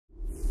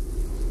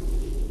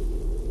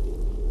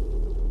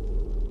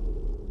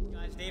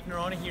Dave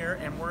Norona here,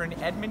 and we're in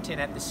Edmonton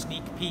at the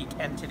Sneak Peek.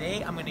 And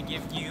today I'm going to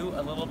give you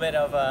a little bit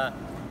of a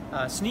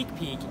sneak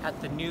peek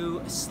at the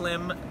new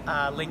slim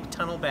LinQ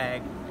tunnel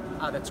bag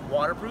that's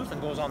waterproof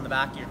and goes on the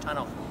back of your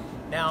tunnel.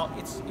 Now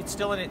it's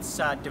still in its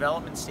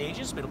development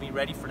stages, but it'll be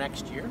ready for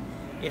next year.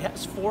 It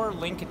has 4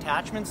 LinQ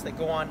attachments that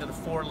go onto the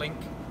 4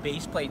 LinQ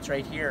base plates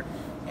right here.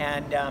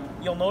 And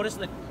you'll notice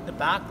that the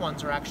back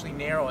ones are actually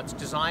narrow. It's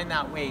designed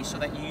that way so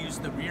that you use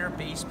the rear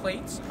base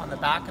plates on the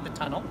back of the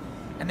tunnel,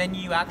 and then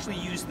you actually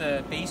use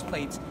the base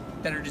plates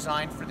that are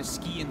designed for the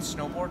ski and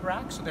snowboard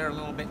rack, so they're a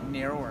little bit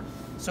narrower.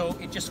 So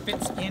it just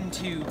fits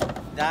into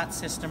that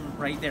system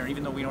right there,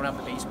 even though we don't have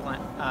the base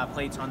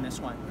plates on this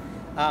one.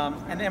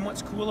 And then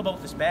what's cool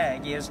about this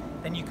bag is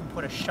then you can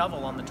put a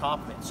shovel on the top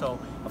of it. So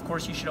of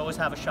course you should always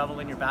have a shovel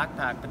in your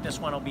backpack, but this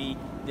one will be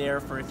there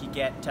for if you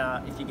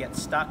get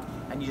stuck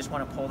and you just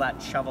want to pull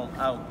that shovel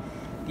out.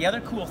 The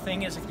other cool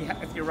thing is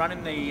if you're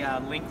running the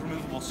LinQ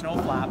removable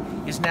snow flap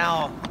is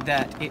now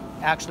that it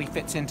actually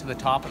fits into the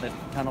top of the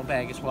tunnel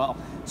bag as well.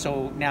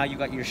 So now you've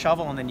got your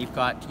shovel and then you've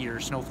got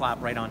your snow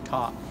flap right on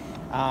top.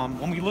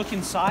 When we look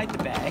inside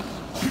the bag,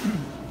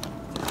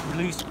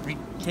 we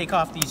take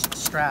off these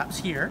straps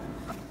here,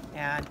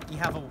 and you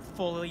have a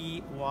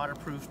fully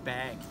waterproof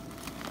bag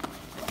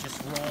that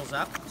just rolls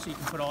up, so you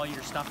can put all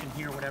your stuff in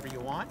here, whatever you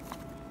want,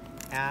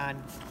 and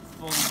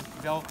fully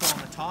Velcro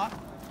on the top,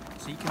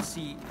 so you can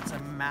see it's a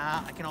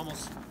I can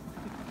almost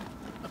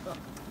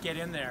get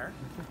in there,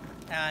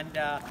 and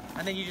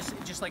then you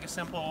just like a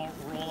simple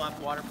roll-up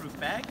waterproof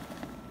bag,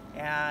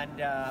 and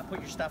put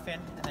your stuff in,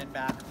 and then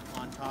back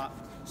on top.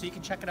 So you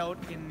can check it out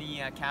in the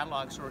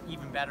catalogs, or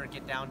even better,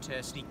 get down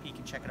to Sneak Peek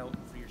and check it out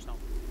for yourself.